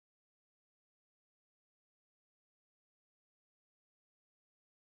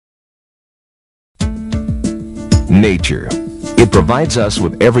Nature. It provides us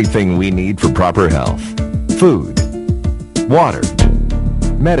with everything we need for proper health. Food, water,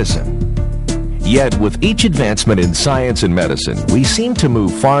 medicine. Yet, with each advancement in science and medicine, we seem to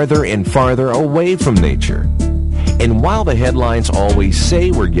move farther and farther away from nature. And while the headlines always say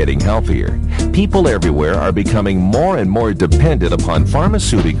we're getting healthier, people everywhere are becoming more and more dependent upon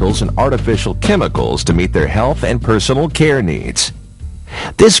pharmaceuticals and artificial chemicals to meet their health and personal care needs.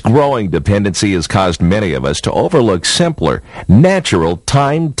 This growing dependency has caused many of us to overlook simpler, natural,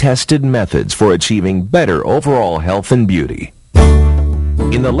 time-tested methods for achieving better overall health and beauty.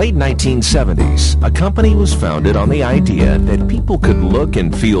 In the late 1970s, a company was founded on the idea that people could look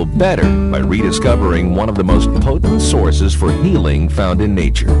and feel better by rediscovering one of the most potent sources for healing found in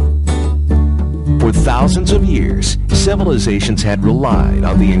nature. For thousands of years, civilizations had relied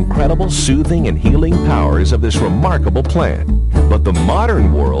on the incredible soothing and healing powers of this remarkable plant, but the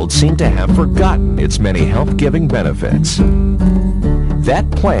modern world seemed to have forgotten its many health-giving benefits. That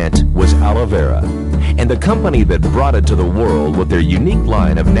plant was aloe vera, and the company that brought it to the world with their unique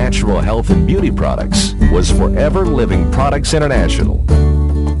line of natural health and beauty products was Forever Living Products International.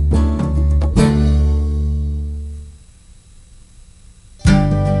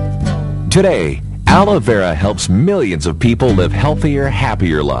 Today, aloe vera helps millions of people live healthier,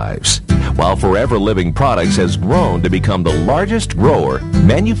 happier lives, while Forever Living Products has grown to become the largest grower,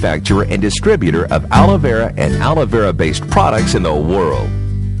 manufacturer, and distributor of aloe vera and aloe vera-based products in the world.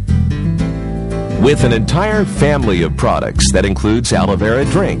 With an entire family of products that includes aloe vera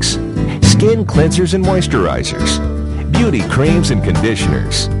drinks, skin cleansers and moisturizers, beauty creams and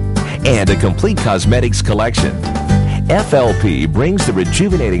conditioners, and a complete cosmetics collection, FLP brings the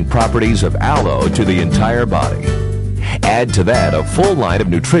rejuvenating properties of aloe to the entire body. Add to that a full line of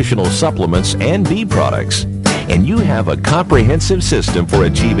nutritional supplements and bee products, and you have a comprehensive system for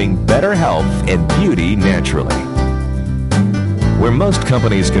achieving better health and beauty naturally. Where most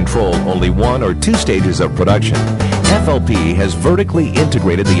companies control only one or two stages of production, FLP has vertically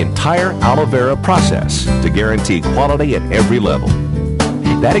integrated the entire aloe vera process to guarantee quality at every level.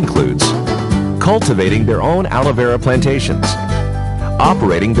 That includes cultivating their own aloe vera plantations,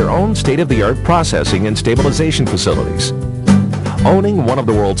 operating their own state-of-the-art processing and stabilization facilities, owning one of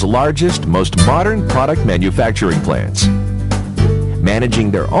the world's largest, most modern product manufacturing plants,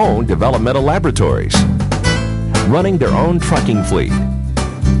 managing their own developmental laboratories, running their own trucking fleet,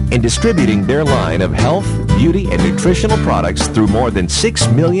 and distributing their line of health, beauty, and nutritional products through more than 6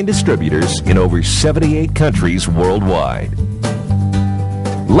 million distributors in over 78 countries worldwide.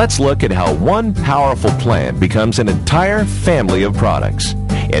 Let's look at how one powerful plant becomes an entire family of products,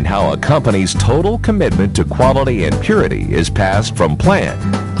 and how a company's total commitment to quality and purity is passed from plant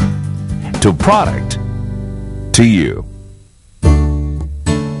to product to you.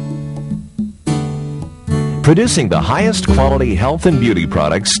 Producing the highest quality health and beauty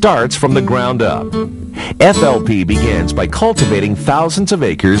products starts from the ground up. FLP begins by cultivating thousands of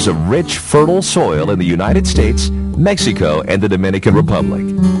acres of rich, fertile soil in the United States, Mexico, and the Dominican Republic.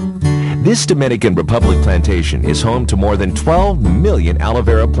 This Dominican Republic plantation is home to more than 12 million aloe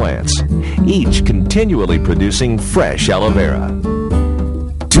vera plants, each continually producing fresh aloe vera.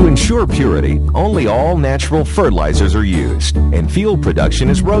 To ensure purity, only all natural fertilizers are used, and field production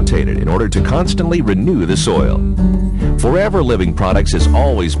is rotated in order to constantly renew the soil. Forever Living Products has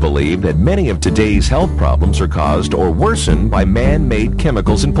always believed that many of today's health problems are caused or worsened by man-made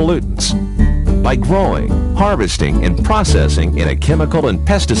chemicals and pollutants. By growing, harvesting, and processing in a chemical and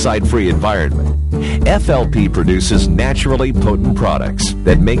pesticide-free environment, FLP produces naturally potent products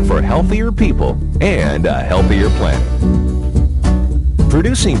that make for healthier people and a healthier planet.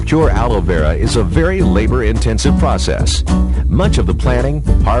 Producing pure aloe vera is a very labor-intensive process. Much of the planting,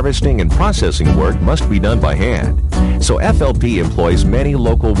 harvesting, and processing work must be done by hand, so FLP employs many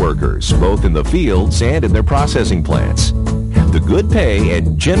local workers, both in the fields and in their processing plants. The good pay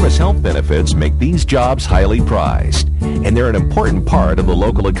and generous health benefits make these jobs highly prized, and they're an important part of the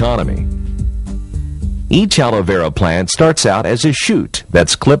local economy. Each aloe vera plant starts out as a shoot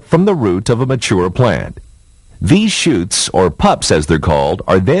that's clipped from the root of a mature plant. These shoots, or pups as they're called,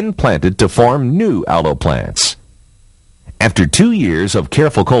 are then planted to form new aloe plants. After 2 years of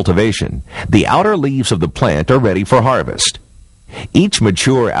careful cultivation, the outer leaves of the plant are ready for harvest. Each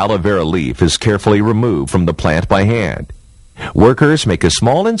mature aloe vera leaf is carefully removed from the plant by hand. Workers make a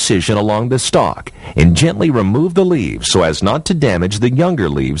small incision along the stalk and gently remove the leaves so as not to damage the younger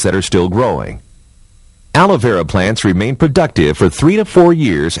leaves that are still growing. Aloe vera plants remain productive for 3 to 4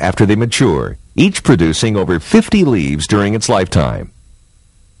 years after they mature, each producing over 50 leaves during its lifetime.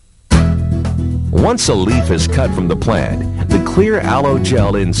 Once a leaf is cut from the plant, the clear aloe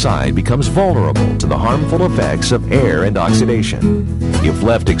gel inside becomes vulnerable to the harmful effects of air and oxidation. If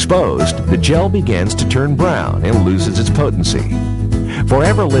left exposed, the gel begins to turn brown and loses its potency.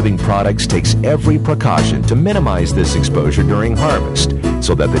 Forever Living Products takes every precaution to minimize this exposure during harvest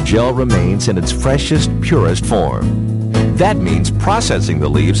so that the gel remains in its freshest, purest form. That means processing the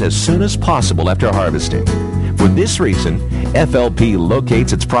leaves as soon as possible after harvesting. For this reason, FLP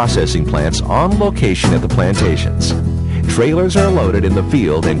locates its processing plants on location at the plantations. Trailers are loaded in the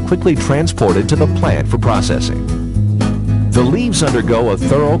field and quickly transported to the plant for processing. The leaves undergo a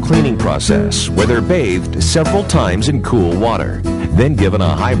thorough cleaning process where they're bathed several times in cool water, then given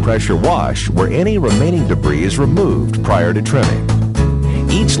a high-pressure wash where any remaining debris is removed prior to trimming.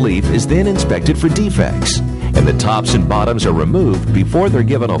 Each leaf is then inspected for defects, and the tops and bottoms are removed before they're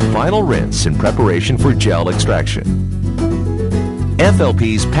given a final rinse in preparation for gel extraction.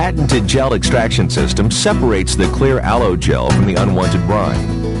 FLP's patented gel extraction system separates the clear aloe gel from the unwanted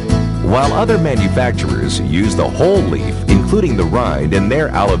rind. While other manufacturers use the whole leaf, including the rind, in their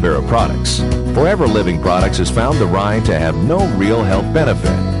aloe vera products, Forever Living Products has found the rind to have no real health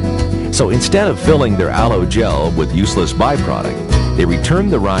benefit. So instead of filling their aloe gel with useless byproduct, they return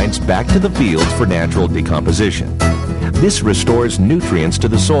the rinds back to the fields for natural decomposition. This restores nutrients to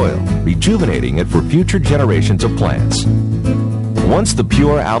the soil, rejuvenating it for future generations of plants. Once the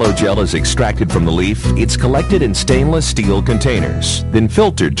pure aloe gel is extracted from the leaf, it's collected in stainless steel containers, then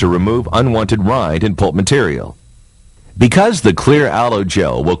filtered to remove unwanted rind and pulp material. Because the clear aloe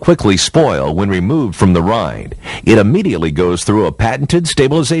gel will quickly spoil when removed from the rind, it immediately goes through a patented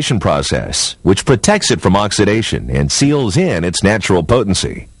stabilization process, which protects it from oxidation and seals in its natural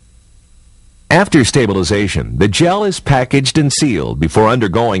potency. After stabilization, the gel is packaged and sealed before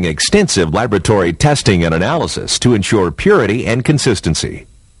undergoing extensive laboratory testing and analysis to ensure purity and consistency.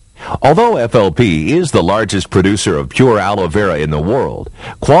 Although FLP is the largest producer of pure aloe vera in the world,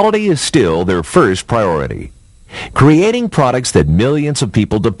 quality is still their first priority. Creating products that millions of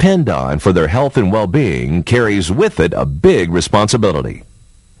people depend on for their health and well-being carries with it a big responsibility.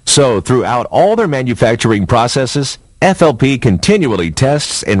 So, throughout all their manufacturing processes, FLP continually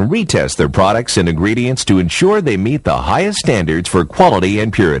tests and retests their products and ingredients to ensure they meet the highest standards for quality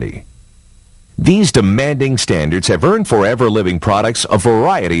and purity. These demanding standards have earned Forever Living Products a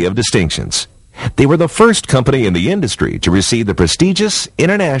variety of distinctions. They were the first company in the industry to receive the prestigious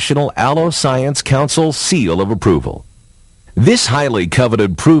International Aloe Science Council seal of approval. This highly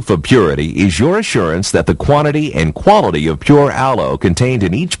coveted proof of purity is your assurance that the quantity and quality of pure aloe contained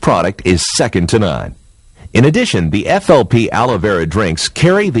in each product is second to none. In addition, the FLP aloe vera drinks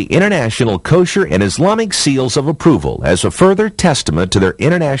carry the International Kosher and Islamic seals of approval as a further testament to their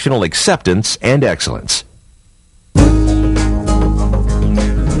international acceptance and excellence.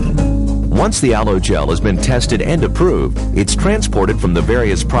 Once the aloe gel has been tested and approved, it's transported from the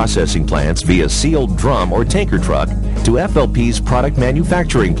various processing plants via sealed drum or tanker truck to FLP's product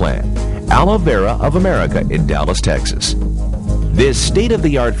manufacturing plant, Aloe Vera of America in Dallas, Texas. This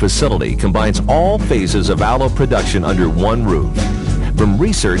state-of-the-art facility combines all phases of aloe production under one roof, from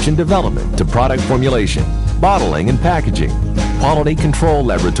research and development to product formulation, bottling and packaging, quality control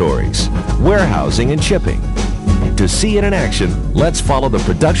laboratories, warehousing and shipping. To see it in action, let's follow the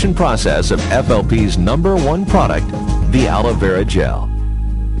production process of FLP's #1 product, the aloe vera gel.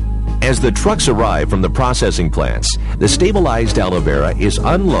 As the trucks arrive from the processing plants, the stabilized aloe vera is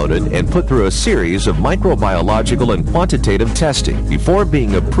unloaded and put through a series of microbiological and quantitative testing before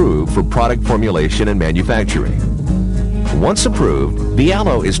being approved for product formulation and manufacturing. Once approved, the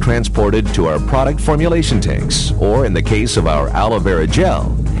aloe is transported to our product formulation tanks, or in the case of our aloe vera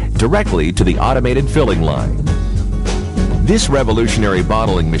gel, directly to the automated filling line. This revolutionary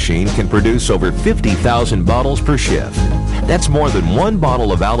bottling machine can produce over 50,000 bottles per shift. That's more than one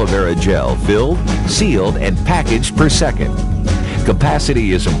bottle of aloe vera gel filled, sealed, and packaged per second.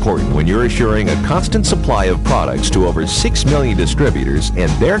 Capacity is important when you're assuring a constant supply of products to over 6 million distributors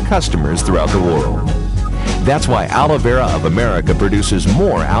and their customers throughout the world. That's why Aloe Vera of America produces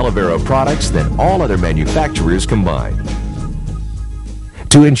more aloe vera products than all other manufacturers combined.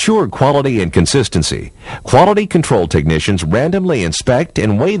 To ensure quality and consistency, quality control technicians randomly inspect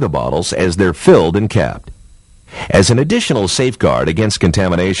and weigh the bottles as they're filled and capped. As an additional safeguard against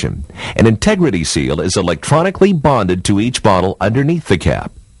contamination, an integrity seal is electronically bonded to each bottle underneath the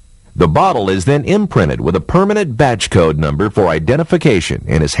cap. The bottle is then imprinted with a permanent batch code number for identification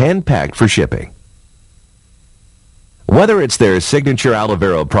and is hand-packed for shipping. Whether it's their signature aloe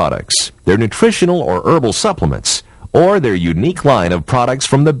vera products, their nutritional or herbal supplements, or their unique line of products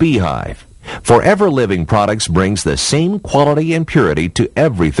from the beehive, Forever Living Products brings the same quality and purity to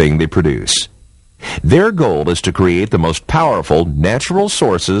everything they produce. Their goal is to create the most powerful natural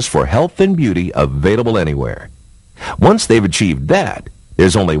sources for health and beauty available anywhere. Once they've achieved that,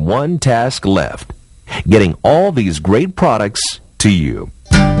 there's only one task left: getting all these great products to you.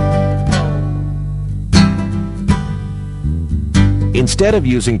 Instead of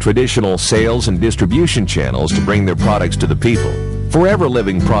using traditional sales and distribution channels to bring their products to the people, Forever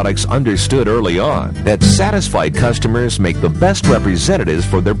Living Products understood early on that satisfied customers make the best representatives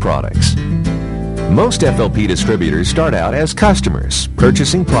for their products. Most FLP distributors start out as customers,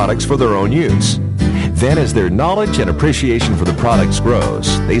 purchasing products for their own use. Then, as their knowledge and appreciation for the products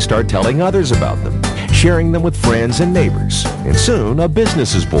grows, they start telling others about them, sharing them with friends and neighbors, and soon a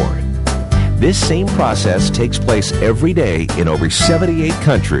business is born. This same process takes place every day in over 78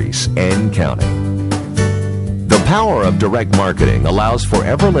 countries and counting. The power of direct marketing allows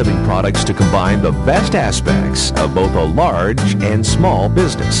Forever Living Products to combine the best aspects of both a large and small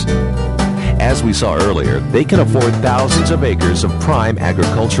business. As we saw earlier, they can afford thousands of acres of prime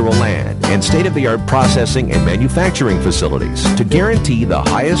agricultural land and state-of-the-art processing and manufacturing facilities to guarantee the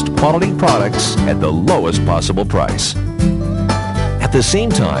highest quality products at the lowest possible price. At the same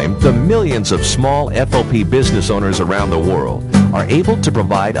time, the millions of small FLP business owners around the world are able to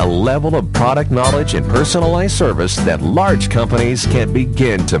provide a level of product knowledge and personalized service that large companies can't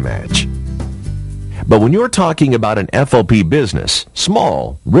begin to match. But when you're talking about an FLP business,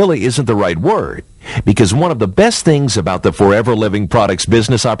 small really isn't the right word, because one of the best things about the Forever Living Products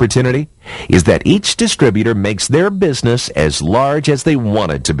business opportunity is that each distributor makes their business as large as they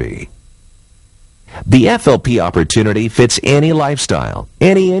want it to be. The FLP opportunity fits any lifestyle,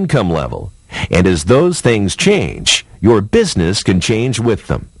 any income level, and as those things change, your business can change with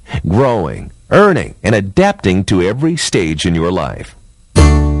them, growing, earning, and adapting to every stage in your life.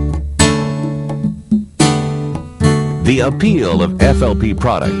 The appeal of FLP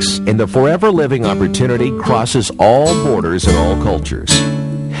products and the Forever Living opportunity crosses all borders and all cultures.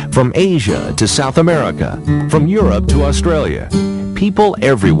 From Asia to South America, from Europe to Australia, people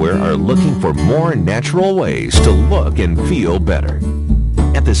everywhere are looking for more natural ways to look and feel better.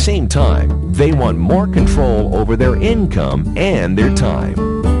 At the same time, they want more control over their income and their time.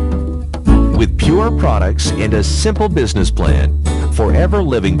 With pure products and a simple business plan, Forever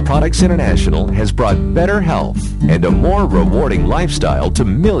Living Products International has brought better health and a more rewarding lifestyle to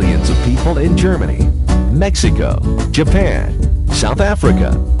millions of people in Germany, Mexico, Japan, South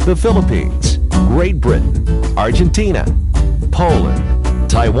Africa, the Philippines, Great Britain, Argentina, Poland,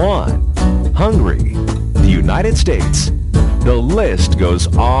 Taiwan, Hungary, the United States. The list goes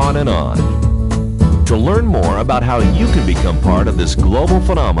on and on. To learn more about how you can become part of this global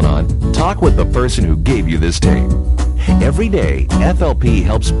phenomenon, talk with the person who gave you this tape. Every day, FLP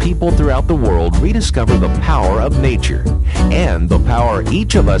helps people throughout the world rediscover the power of nature and the power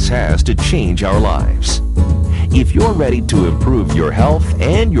each of us has to change our lives. If you're ready to improve your health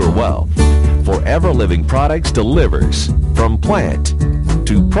and your wealth, Forever Living Products delivers from plant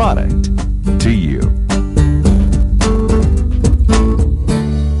to product to you.